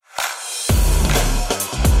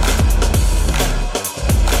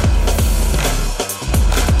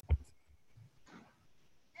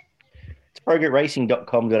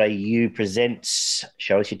ProGetRacing.com.au presents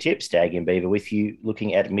Show Us Your Tips. Dag and Beaver with you,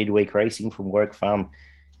 looking at midweek racing from Warwick Farm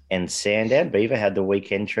and Sandown. Beaver, how'd the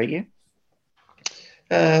weekend treat you?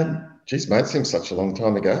 Geez, mate, seems such a long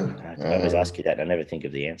time ago. I always ask you that. I never think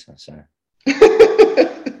of the answer. So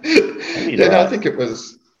Yeah, no, I think it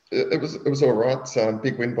was all right.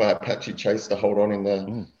 Big win by Apache Chase to hold on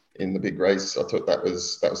in the big race. I thought that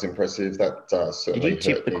was impressive. That Did you certainly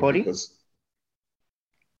tip hurt the me quaddy? because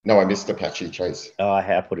no, I missed Apache Chase. Oh,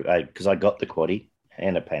 I put it because I got the quaddy. I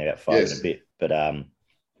ended up paying about five and a Yes, bit, but couldn't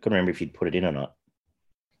remember if you'd put it in or not.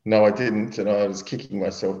 no, I didn't, and I was kicking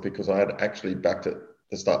myself because I had actually backed it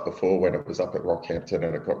the start before when it was up at Rockhampton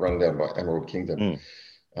and it got run down by Emerald Kingdom.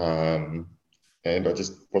 Um, and I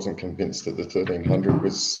just wasn't convinced that the 1300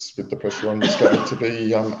 was, with the pressure on, was going to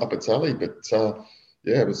be up its alley. But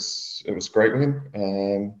yeah, it was a great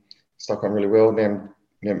win. Stuck on really well. Then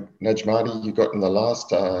Najmati, you got in the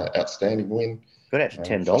last outstanding win. Got out to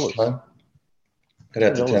Flushed $10. home. Got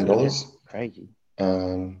out to $10 ten earlier. dollars, Crazy.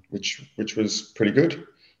 which was pretty good.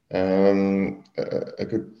 A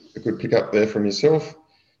good pick up there from yourself.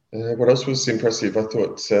 What else was impressive? I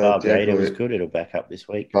thought Barbada was Diego good. It'll back up this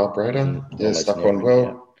week. Barbada, yeah, Almost stuck never on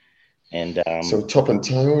in doubt. well. And So top and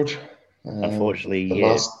tailed. unfortunately, The yeah,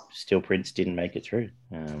 last Steel Prince didn't make it through.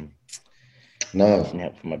 Didn't no,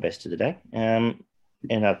 help for my best of the day. And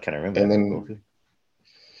I can't remember and that. then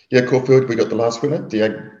yeah, Caulfield. We got the last winner, That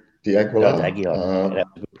was Diaguilar. Aguilar. That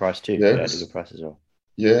was a good price too. Yeah, Got out to a good price as well.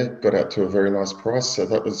 yeah, got out to a very nice price. So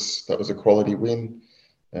that was a quality win.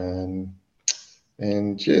 Um,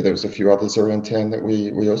 and yeah, there was a few others around town that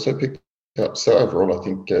we also picked up. So overall, I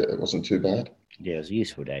think it wasn't too bad. Yeah, it was a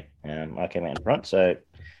useful day. I came out in front, so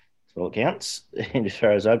that's all it counts as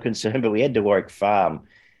far as I'm concerned. But we had to Warwick Farm,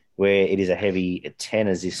 where it is a heavy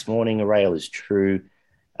tenners this morning. A rail is true.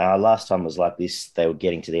 Last time was like this. They were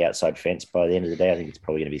getting to the outside fence by the end of the day. I think it's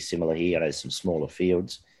probably going to be similar here. I know there's some smaller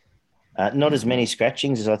fields. Not as many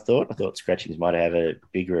scratchings as I thought. I thought scratchings might have a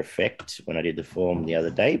bigger effect when I did the form the other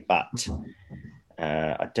day, but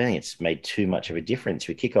I don't think it's made too much of a difference.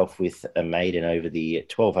 We kick off with a maiden over the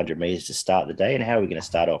 1200 metres to start the day. And how are we going to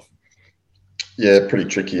start off? Yeah, pretty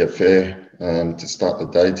tricky affair to start the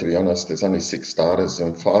day, to be honest. There's only 6 starters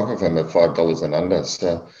and 5 of them are $5 and under.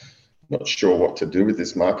 So not sure what to do with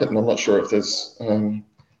this market. And I'm not sure if it's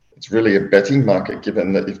really a betting market,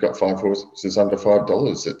 given that you've got 5 horses under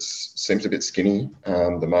 $5. It seems a bit skinny,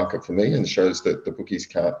 the market for me, and shows that the bookies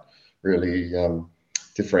can't really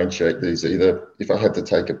differentiate these either. If I had to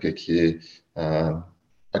take a pick here,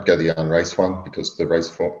 I'd go the unraced one because the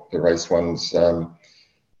race ones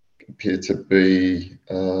appear to be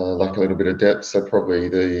like a little bit of depth. So probably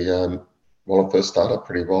the first starter,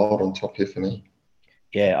 Pretty Wild on top here for me.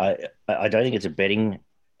 Yeah, I don't think it's a betting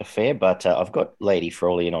affair, but I've got Lady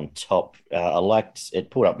Frawley in on top. I liked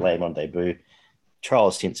it, pulled up late on debut.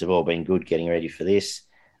 Trials since have all been good getting ready for this.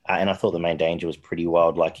 And I thought the main danger was Pretty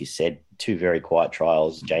Wild, like you said. Two very quiet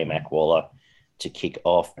trials, J Mac Waller to kick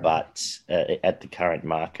off, but at the current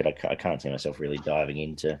market, I can't see myself really diving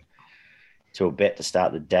into a bet to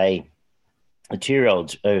start the day. The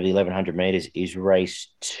 2-year-olds over the 1100 metres is race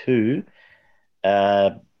two.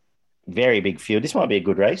 Uh, Very big field. This might be a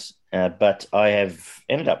good race, but I have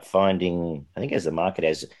ended up finding, I think as the market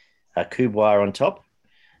has, Kuboir on top,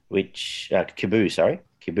 which,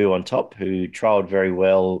 Kibu on top, who trialled very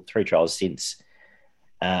well, 3 trials since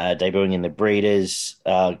debuting in the Breeders,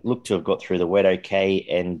 looked to have got through the wet okay,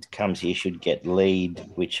 and comes here, should get lead,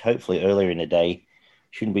 which hopefully earlier in the day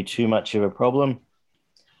shouldn't be too much of a problem.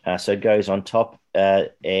 So it goes on top,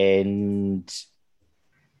 and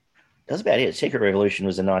that's about it. Secret Revolution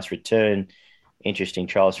was a nice return. Interesting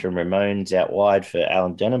trials from Ramones out wide for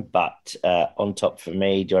Alan Denham, but on top for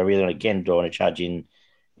me, do I want to charge in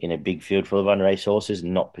a big field full of unraced horses?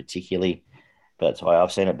 Not particularly, but that's why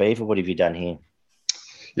I've seen it. Beaver, what have you done here?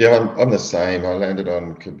 Yeah, I'm the same. I landed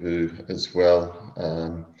on Kaboo as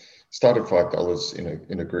well. Started $5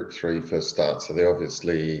 in a Group 3 first start, so they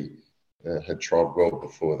obviously had trialled well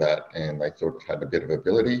before that, and they thought it had a bit of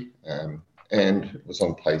ability, and was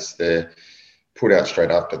on pace there. Put out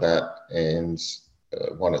straight after that and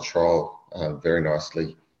won a trial very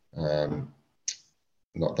nicely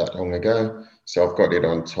not that long ago. So I've got it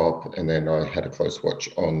on top, and then I had a close watch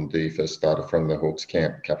on the first starter from the Hawks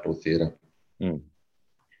camp, Capital Theatre.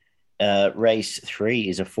 Race 3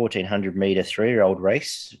 is a 1400 metre 3-year-old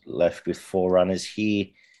race, left with 4 runners here,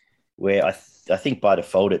 where I think by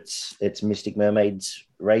default it's Mystic Mermaid's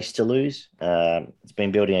race to lose. It's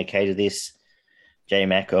been building okay to this. J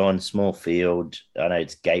Mac on small field. I know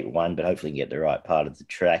it's gate 1, but hopefully you can get the right part of the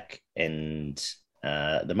track. And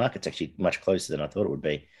the market's actually much closer than I thought it would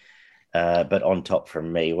be. but on top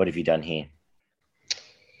from me. What have you done here?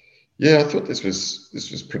 Yeah, I thought this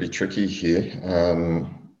was pretty tricky here.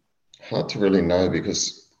 Hard to really know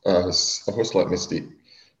because a horse like Mystic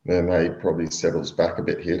Mermaid probably settles back a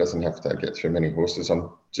bit here. Doesn't have to get through many horses. I'm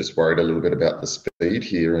just worried a little bit about the speed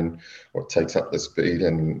here and what takes up the speed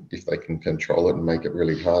and if they can control it and make it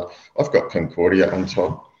really hard. I've got Concordia on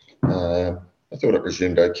top. I thought it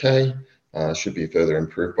resumed okay. Should be further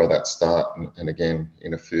improved by that start. And again,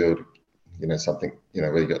 in a field, something,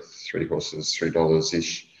 where you got three horses, $3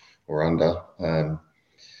 ish or under.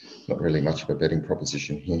 Not really much of a betting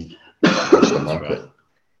proposition here. Watch the market. Right.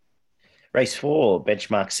 Race 4,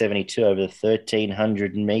 benchmark 72 over the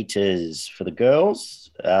 1,300 metres for the girls.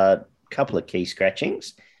 Couple of key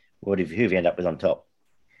scratchings. Who have you ended up with on top?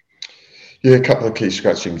 Yeah, a couple of key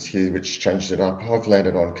scratchings here, which changed it up. I've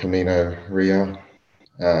landed on Camino Real.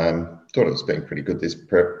 Thought it was been pretty good this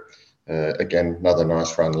prep. Again, another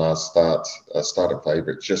nice run last start. Started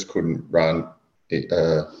favourite, just couldn't run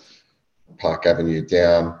Park Avenue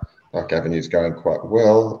down. Park Avenue's going quite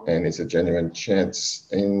well and is a genuine chance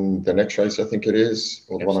in the next race, I think it is,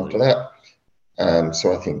 or the one after that.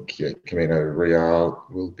 So I think Camino Real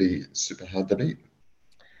will be super hard to beat.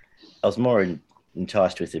 I was more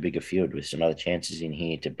enticed with the bigger field with some other chances in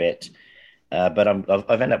here to bet. But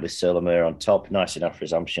I've ended up with Surlamur on top. Nice enough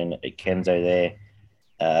resumption. Kenzo there,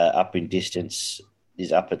 up in distance,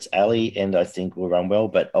 is up its alley and I think will run well,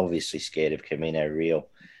 but obviously scared of Camino Real.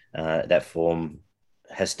 That form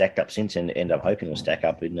has stacked up since and I'm hoping will stack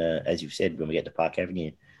up in, as you've said, when we get to Park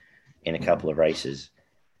Avenue in a couple of races.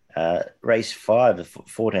 Race 5, the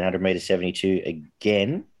 1,400 metre 72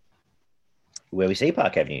 again, where we see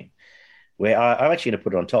Park Avenue, where I'm actually going to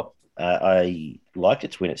put it on top. I liked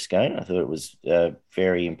its win at Scone. I thought it was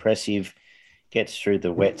very impressive. Gets through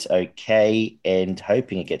the wets okay and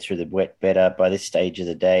hoping it gets through the wet better by this stage of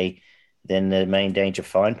the day than the main danger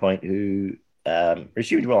Fine Point, who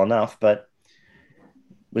resumed well enough, but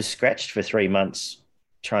was scratched for 3 months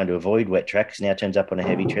trying to avoid wet tracks, now turns up on a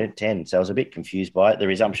heavy 10. So I was a bit confused by it. The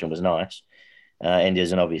resumption was nice and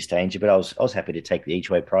there's an obvious danger, but I was happy to take the each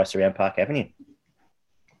way price around Park Avenue.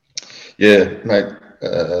 Yeah, mate,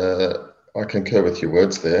 I concur with your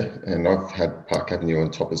words there, and I've had Park Avenue on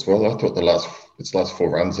top as well. I thought its last 4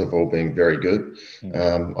 runs have all been very good.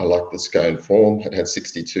 I like the Scone form. It had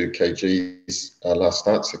 62 kgs last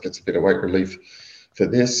start, so it gets a bit of weight relief for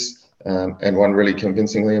this. And won really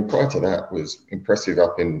convincingly, and prior to that was impressive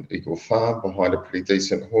up in Eagle Farm behind a pretty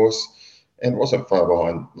decent horse and wasn't far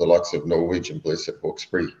behind the likes of Norwich and Bliss at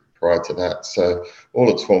Hawkesbury prior to that. So all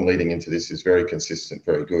its form leading into this is very consistent,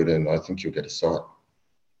 very good, and I think you'll get a sight.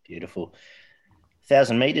 Beautiful.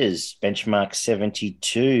 1,000 metres, benchmark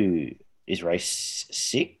 72 is race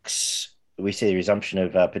 6. We see the resumption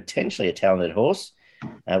of potentially a talented horse.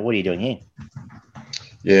 What are you doing here?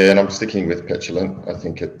 Yeah, and I'm sticking with Petulant. I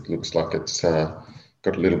think it looks like it's got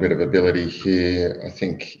a little bit of ability here. I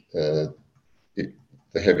think the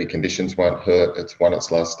heavy conditions won't hurt. It's won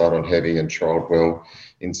its last start on heavy and trialled well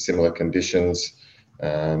in similar conditions.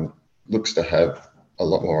 Looks to have a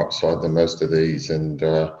lot more upside than most of these, and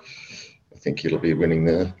I think it'll be winning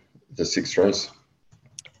the 6th race.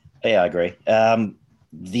 Yeah, I agree.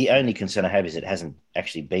 The only concern I have is it hasn't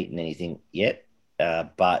actually beaten anything yet,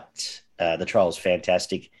 but the trial's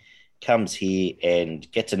fantastic. Comes here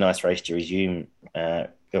and gets a nice race to resume,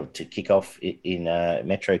 to kick off in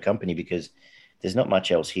Metro Company, because there's not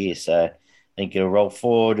much else here. So I think it'll roll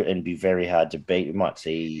forward and be very hard to beat. We might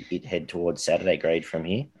see it head towards Saturday grade from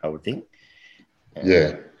here, I would think.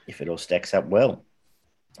 If it all stacks up well.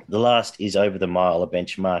 The last is over the mile, a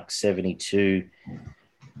benchmark 72,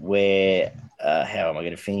 where how am I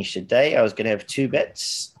going to finish today? I was going to have 2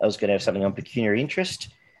 bets. I was going to have something on pecuniary interest,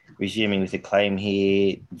 resuming with a claim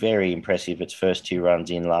here. Very impressive. Its first 2 runs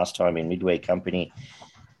in last time in Midway Company.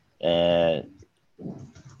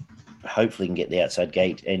 Hopefully can get the outside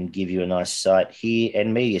gate and give you a nice sight here.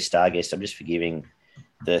 And Media Starguest, I'm just forgiving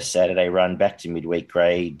the Saturday run back to midweek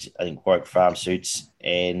grade. I think Warwick Farm suits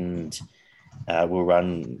and will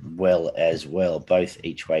run well as well. Both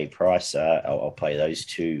each way price. I'll play those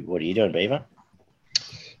 2. What are you doing, Beaver?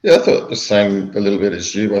 Yeah, I thought the same a little bit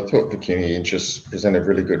as you. I thought Pecuniary Interest presented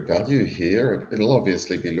really good value here. It'll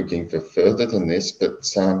obviously be looking for further than this, but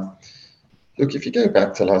look, if you go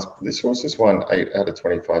back to this horse has won 8 out of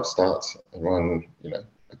 25 starts and won,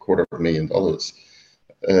 $250,000.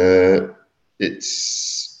 It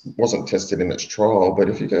wasn't tested in its trial, but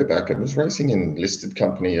if you go back, it was racing in listed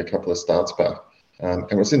company a couple of starts back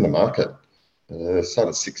and was in the market.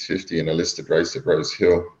 Started 650 in a listed race at Rose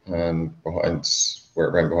Hill behind where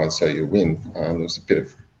it ran behind So You Win. There was a bit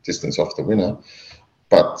of distance off the winner.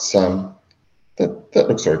 but that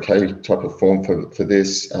looks okay type of form for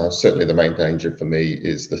this. Certainly the main danger for me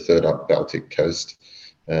is the third up Baltic Coast.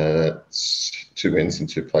 It's 2 wins and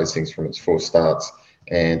 2 placings from its 4 starts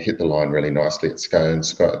and hit the line really nicely at Scone.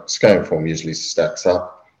 Scone form usually stacks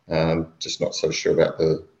up. Just not so sure about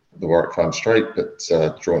the Warwick Farm Straight, but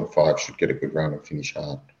drawn 5 should get a good run and finish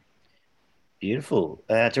hard. Beautiful.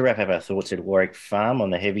 To wrap up our thoughts at Warwick Farm on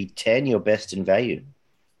the heavy 10, your best in value.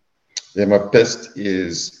 Yeah, my best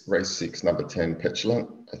is race 6, number 10, Petulant.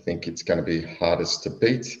 I think it's going to be hardest to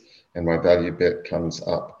beat. And my value bet comes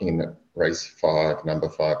up in race 5, number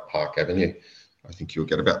 5, Park Avenue. I think you'll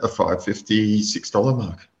get about the $5.56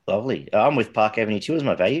 mark. Lovely. I'm with Park Avenue too as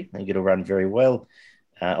my value. I think it'll run very well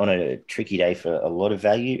on a tricky day for a lot of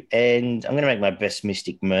value. And I'm going to make my best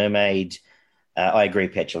Mystic Mermaid. I agree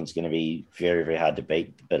Petulant's going to be very, very hard to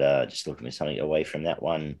beat, but just looking at something away from that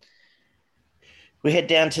one. We head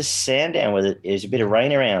down to Sandown where there's a bit of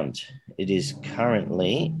rain around. It is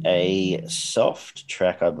currently a soft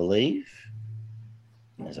track, I believe,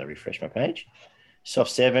 as I refresh my page.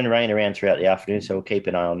 Soft 7, rain around throughout the afternoon, so we'll keep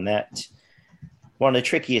an eye on that. One of the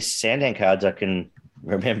trickiest Sandown cards I can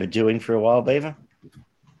remember doing for a while, Beaver.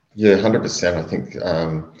 Yeah, 100%. I think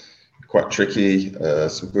quite tricky,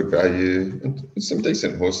 some good value, and some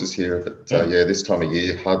decent horses here. But this time of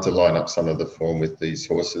year, hard to line up some of the form with these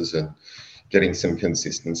horses and getting some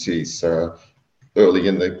consistency. So early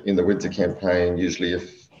in the winter campaign, usually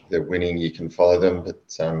if they're winning, you can follow them, but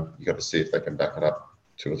you got to see if they can back it up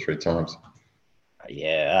 2 or 3 times.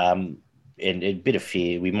 Yeah, and a bit of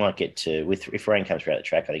fear. We might get to if rain comes throughout the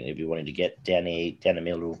track. I think we'll be wanting to get down the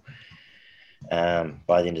middle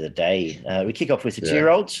by the end of the day. We kick off with the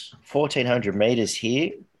 2-year-olds, 1,400 meters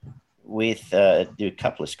here with do a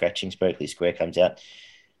couple of scratchings. Berkeley Square comes out.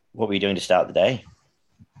 What were you doing to start the day?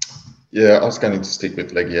 Yeah, I was going to stick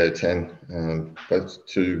with Legio 10. Both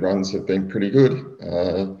 2 runs have been pretty good.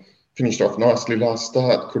 Finished off nicely last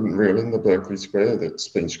start. Couldn't reel in the Berkeley Square that's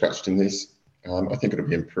been scratched in this. I think it'll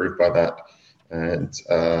be improved by that. And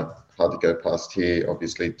hard to go past here.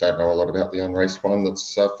 Obviously, don't know a lot about the unraced one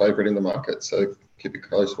that's favourite in the market. So keep a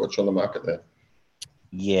close watch on the market there.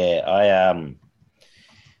 Yeah,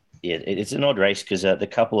 it's an odd race because the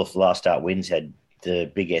couple of last start wins had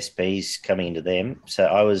the big SPs coming into them.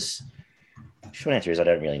 So short answer is I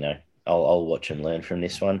don't really know. I'll watch and learn from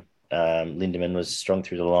this one. Lindemann was strong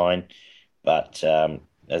through the line, but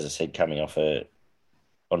as I said, coming off back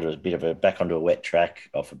onto a wet track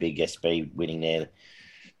off a big SB winning there.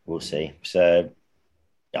 We'll see. So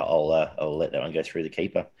I'll let that one go through the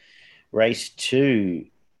keeper. Race 2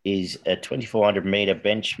 is a 2,400 meter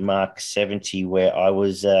benchmark 70 where I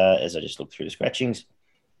was, as I just looked through the scratchings,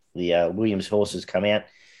 the Williams horses come out.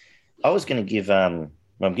 I was going to give, I'm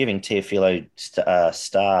giving Teofilo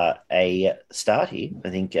Star a start here. I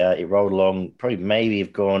think it rolled along, probably maybe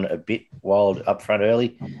have gone a bit wild up front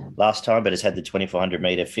early last time, but has had the 2,400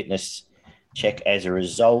 meter fitness check as a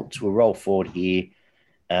result. We'll roll forward here,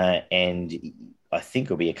 and I think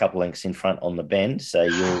it'll be a couple lengths in front on the bend. So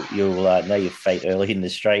you'll know your fate early in the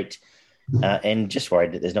straight. And just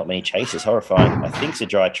worried that there's not many chases. Horrifying. I think it's a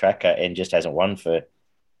dry tracker and just hasn't won for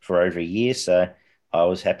over a year. So I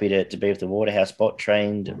was happy to be with the Waterhouse bot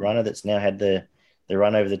trained runner that's now had the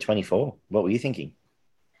run over the 24. What were you thinking?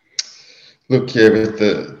 Look, yeah, with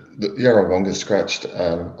the Yarrawonga scratched,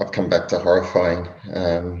 I've come back to Horrifying.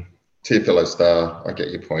 Teofilo Star, I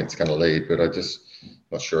get your point, it's going to lead, but I just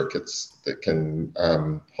not sure it can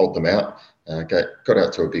hold them out. Got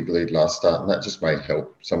out to a big lead last start, and that just may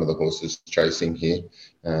help some of the horses chasing here,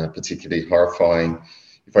 particularly Horrifying.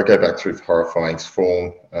 If I go back through Horrifying's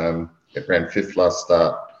form, it ran 5th last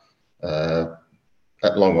start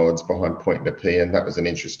at long odds behind Point Nepean. That was an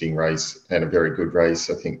interesting race and a very good race.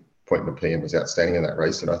 I think Point Nepean was outstanding in that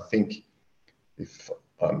race, and I think, if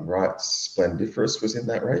I'm right, Splendiferous was in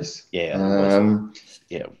that race. Yeah.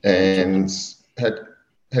 And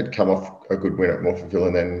had come off a good win at Morphettville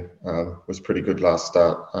and then was pretty good last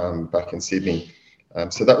start back in Sydney.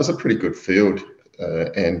 So that was a pretty good field,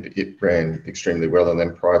 and it ran extremely well. And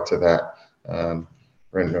then prior to that,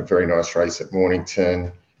 ran a very nice race at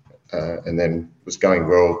Mornington, and then was going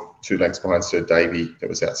well 2 lengths behind Sir Davy. That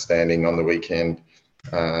was outstanding on the weekend,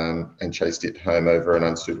 and chased it home over an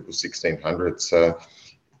unsuitable 1,600. So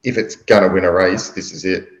if it's going to win a race, this is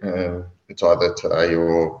it. It's either today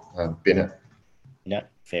or Bennett. No,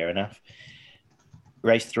 fair enough.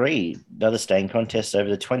 Race 3, another staying contest over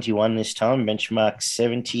the 21 this time, benchmark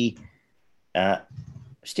 70.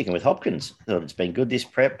 Sticking with Hopkins. Thought it's been good this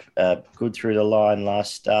prep. Good through the line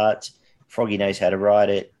last start. Froggy knows how to ride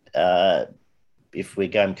it. If we're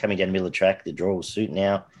coming down the middle of the track, the draw will suit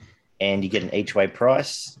now. and you get an each way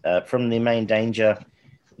price. From the main danger,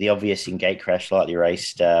 the obvious in Gate Crash, lightly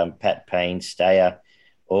raced, Pat Payne, Stayer,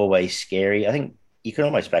 always scary. I think you can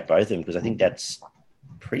almost back both of them because I think that's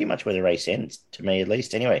pretty much where the race ends, to me at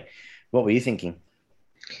least. Anyway, what were you thinking?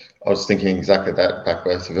 I was thinking exactly that, back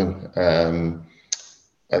both of them.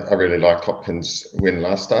 I really liked Hopkins' win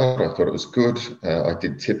last start. I thought it was good. I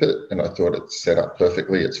did tip it, and I thought it set up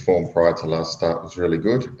perfectly. Its form prior to last start was really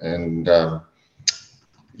good, and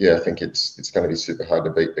yeah, I think it's going to be super hard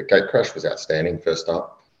to beat. But Gate Crash was outstanding first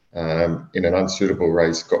up. In an unsuitable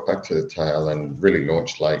race, got back to the tail and really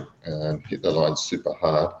launched late, hit the line super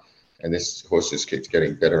hard. And this horse just keeps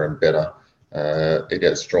getting better and better. It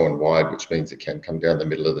gets drawn wide, which means it can come down the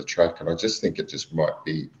middle of the track. And I just think it just might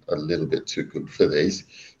be a little bit too good for these.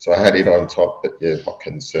 So I had it on top, but yeah,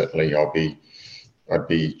 Hopkins certainly I'd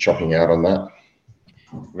be chopping out on that.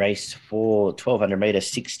 Race 4, 1200 metre,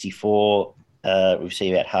 64. We've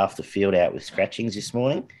seen about half the field out with scratchings this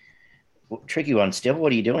morning. Tricky one still.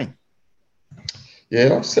 What are you doing?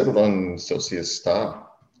 Yeah, I've settled on Celsius Star,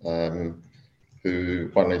 who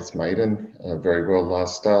won its maiden very well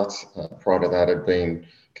last start. Prior to that, had been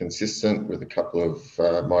consistent with a couple of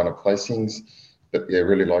minor placings. But yeah,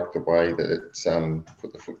 really liked the way that it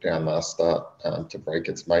put the foot down last start to break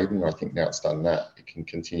its maiden. I think now it's done that, it can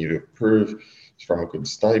continue to improve. It's from a good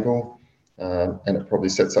stable, and it probably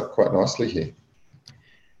sets up quite nicely here.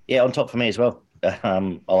 Yeah, on top for me as well.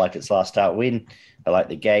 I like its last start win. I like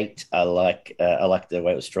the gate. I like the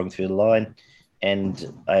way it was strung through the line,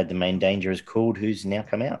 and I had the main danger as Cooled, who's now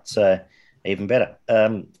come out, so even better.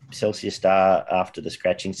 Celsius Star after the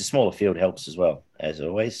scratchings. The smaller field helps as well, as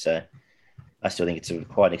always. So I still think it's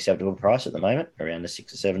quite an acceptable price at the moment, around the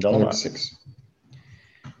 $6 or $7 mark. $6.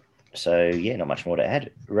 So yeah, not much more to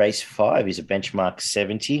add. Race 5 is a benchmark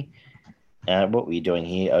 70. What were you doing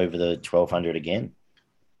here over the 1200 again?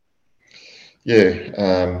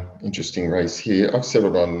 Yeah, interesting race here. I've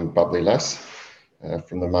settled on Bubbly Lass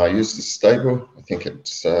from the Mar Eustace stable. I think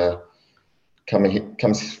it's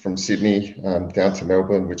comes from Sydney down to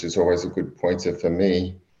Melbourne, which is always a good pointer for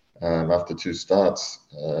me after 2 starts.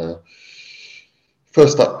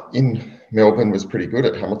 First up in Melbourne was pretty good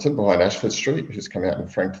at Hamilton behind Ashford Street, who's come out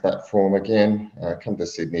and franked that form again. Come to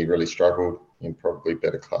Sydney, really struggled in probably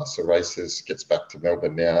better class of races. Gets back to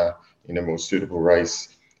Melbourne now in a more suitable race.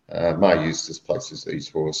 Mar Eustace places these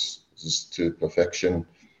horses to perfection,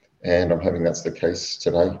 and I'm hoping that's the case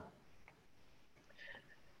today.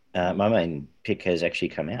 My main pick has actually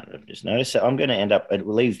come out, I've just noticed. So I'm going to end up, it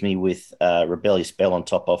leaves me with Rebellious Bell on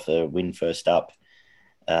top off the win first up.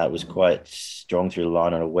 It was quite strong through the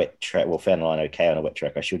line on a wet track. Well, found the line okay on a wet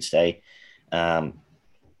track, I should say.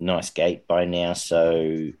 Nice gate by now.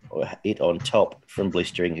 So it on top from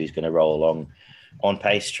Blistering, who's going to roll along on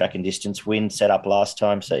pace, track and distance, win set up last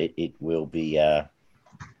time. So it will be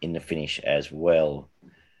in the finish as well.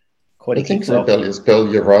 I think Rebellious Bell,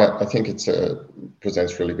 you're right. I think it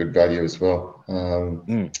presents really good value as well.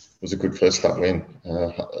 It was a good first up win.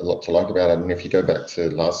 A lot to like about it. And if you go back to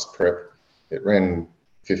last prep, it ran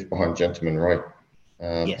 5th behind Gentleman Roy,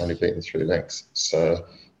 yes. Only beaten 3 lengths. So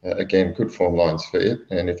again, good form lines for it.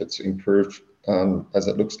 And if it's improved as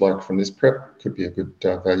it looks like from this prep, could be a good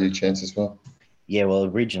value chance as well. Yeah, well,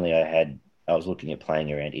 originally I was looking at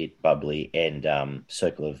playing around it, Bubbly, and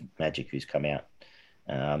Circle of Magic, who's come out.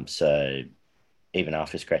 So even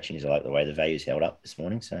after scratchings, I like the way the value's held up this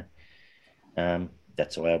morning. So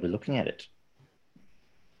that's the way I'll be looking at it.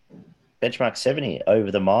 Benchmark 70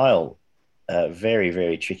 over the mile. Very,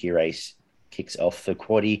 very tricky race kicks off the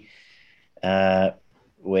quaddie,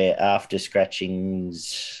 where after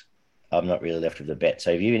scratchings, I'm not really left with a bet.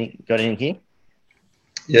 So have you got anything here?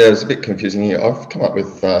 Yeah, it was a bit confusing here. I've come up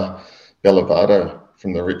with Bellavado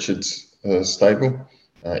from the Richards stable.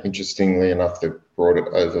 Interestingly enough, they brought it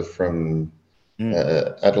over from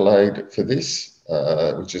Adelaide for this,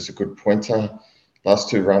 which is a good pointer. Last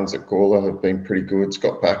 2 runs at Gawler have been pretty good. It's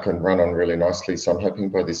got back and run on really nicely. So I'm hoping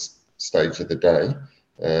by this stage of the day,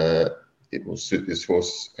 it will suit this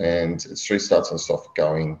horse. And its 3 starts on soft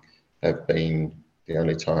going have been the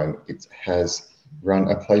only time it has run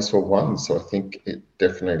a place or won. So I think it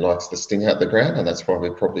definitely likes the sting out the ground, and that's why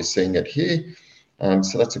we're probably seeing it here.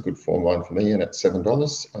 So that's a good form line for me, and at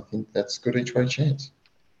 $7, I think that's good each way chance.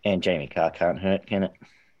 And Jamie Carr can't hurt, can it?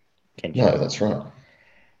 No, that's right.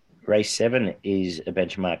 Race 7 is a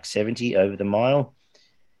benchmark 70 over the mile.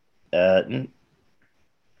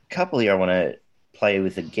 Couple here I want to play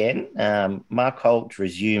with again. Mark Holt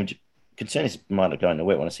resumed. Concern is might not go in the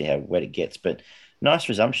wet. I want to see how wet it gets, but nice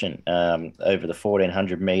resumption over the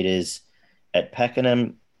 1400 metres at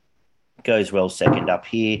Pakenham. Goes well second up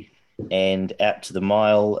here. And Out to the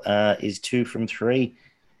Mile is 2 from 3.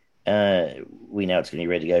 We know it's going to be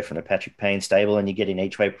ready to go from the Patrick Payne stable, and you get an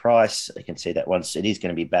each way price. I can see that once it is going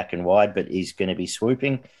to be back and wide, but he's going to be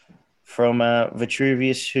swooping from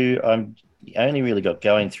Vitruvius, who I'm only really got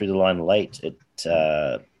going through the line late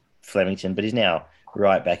at Flemington, but he's now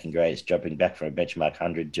right back in grades, jumping back from a benchmark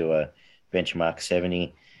 100 to a benchmark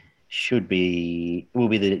 70. Will be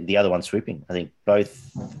the other one swooping. I think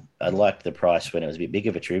both. I liked the price when it was a bit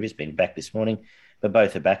bigger. Vitruvius been back this morning, but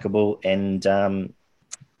both are backable and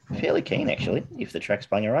fairly keen actually. If the track's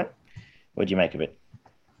playing all right, what do you make of it?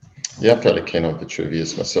 Yeah, I'm fairly keen on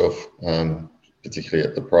Vitruvius myself, particularly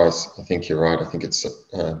at the price. I think you're right. I think it's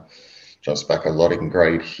jumps back a lot in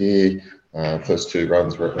grade here. First 2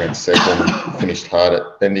 runs were around 7, finished hard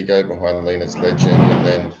at Bendigo behind Lena's Legend, and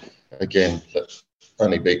then again,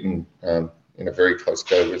 only beaten in a very close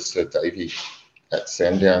go with Sir Davy at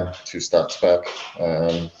Sandown 2 starts back.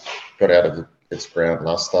 Got out of its ground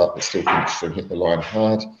last start, but still finished and hit the line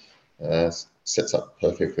hard. Sets up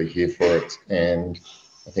perfectly here for it, and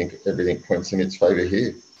I think everything points in its favour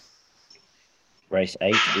here. Race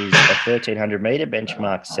 8 is a 1,300 metre,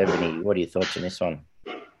 benchmark 70. What are your thoughts on this one?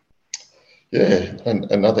 Yeah,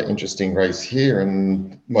 and another interesting race here.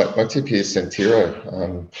 And my tip here is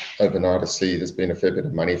Santiro. Overnight, I see there's been a fair bit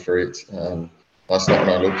of money for it. Last night when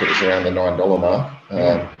I looked, it was around the $9 mark.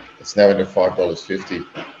 It's now into $5.50,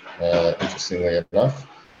 interestingly enough.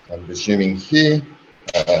 I'm resuming here.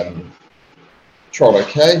 Trial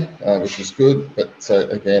okay, which was good, but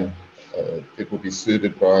again, it will be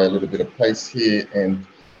suited by a little bit of pace here and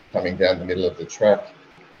coming down the middle of the track.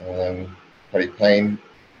 Paddy Payne,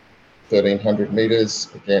 1,300 metres.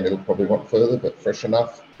 Again, it'll probably want further, but fresh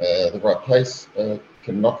enough. The right pace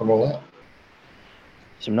can knock them all out.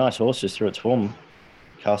 Some nice horses through its form.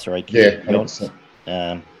 Castlereagh. Yeah,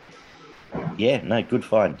 100%. Good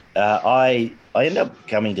find. I ended up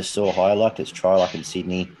coming to Soar High. I liked its trial up in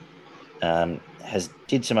Sydney.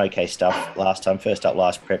 Did some okay stuff last time. First up,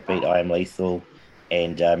 last prep beat I Am Lethal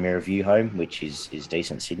and Mirror View home, which is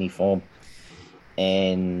decent Sydney form.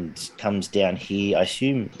 And comes down here. I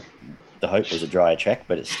assume the hope was a drier track,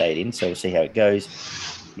 but it stayed in, so we'll see how it goes.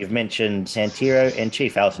 You've mentioned Santiro and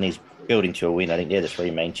Chief Alton is building to a win. I think they're the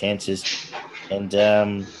 3 main chances. And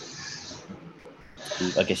I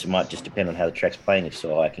guess it might just depend on how the track's playing. If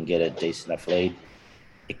I can get a decent enough lead,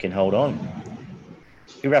 it can hold on.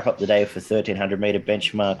 We wrap up the day for 1,300 metre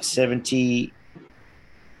benchmark 70.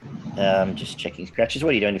 Just checking scratches.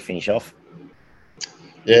 What are you doing to finish off?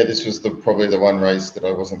 Yeah, this was probably the one race that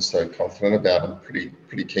I wasn't so confident about. I'm pretty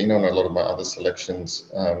keen on a lot of my other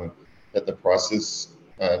selections at the prices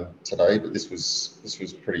today, but this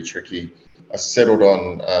was pretty tricky. I settled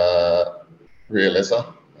on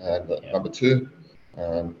Realeza, number 2.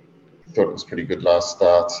 Thought it was pretty good last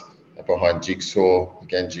start behind Jigsaw.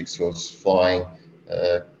 Again, Jigsaw's flying.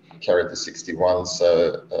 Carried the 61,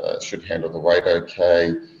 so should handle the weight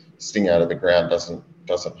okay. Sting out of the ground doesn't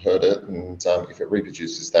hurt it, and if it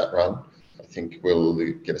reproduces that run, I think we'll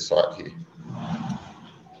get a sight here.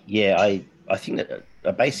 Yeah, I think that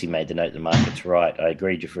I basically made the note the market's right. I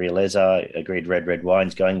agreed with Realeza. I agreed Red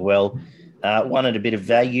Wine's going well. One at a bit of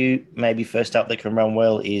value, maybe first up that can run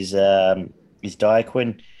well is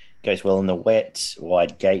Diaquin. Goes well in the wet,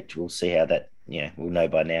 wide gate. We'll see how that. We'll know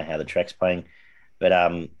by now how the track's playing. But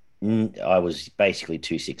I was basically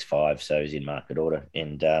 265, so I was in market order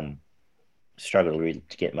and struggled really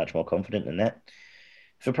to get much more confident than that.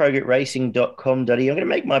 For ProGritRacing.com.au, I'm going to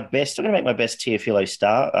make my best Teofilo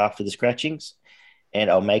star after the scratchings,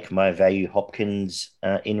 and I'll make my value Hopkins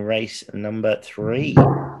in race number 3.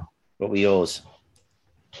 What were yours?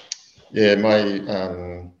 Yeah,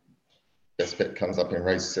 my best bet comes up in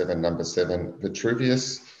race 7, number 7,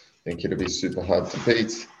 Vitruvius. I think it'll be super hard to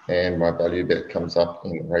beat. And my value bet comes up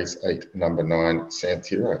in race 8, number 9,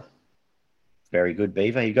 Santiro. Very good,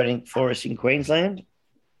 Beaver. You got anything for us in Queensland?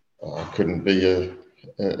 Couldn't be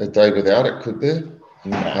a day without it, could there?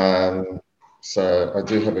 No. So I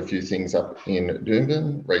do have a few things up in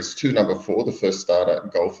Doomben. Race 2, number 4, the first starter,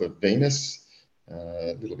 Golf of Venus.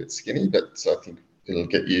 A little bit skinny, but I think it'll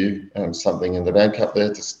get you something in the bank up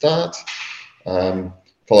there to start.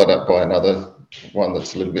 Followed up by another one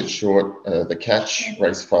that's a little bit short, The Catch,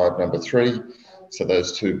 race 5, number 3. So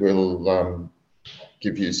those 2 will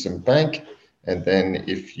give you some bank. And then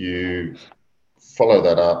if you follow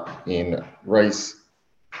that up in race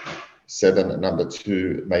 7, number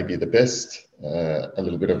 2, maybe the best, a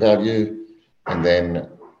little bit of value, and then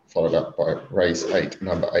followed up by race 8,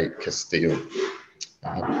 number 8, Castile.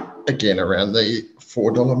 Again, around the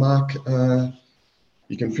 $4 mark,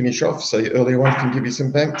 you can finish off. So your earlier one can give you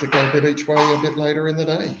some bank to go a bit each way a bit later in the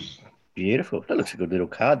day. Beautiful. That looks a good little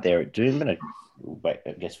card there at Doom. Wait,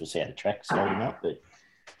 I guess we'll see how the track's holding up, but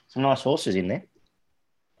some nice horses in there.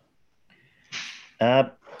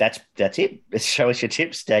 That's it. Let's show us your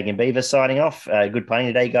tips. Stag and Beaver signing off. Good playing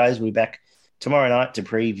today, guys. We'll be back tomorrow night to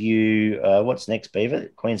preview what's next, Beaver?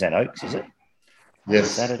 Queensland Oaks, is it?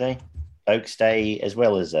 Yes. Saturday. Oaks Day, as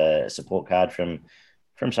well as a support card from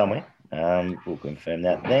somewhere. We'll confirm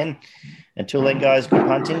that then. Until then, guys, good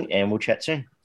punting, and we'll chat soon.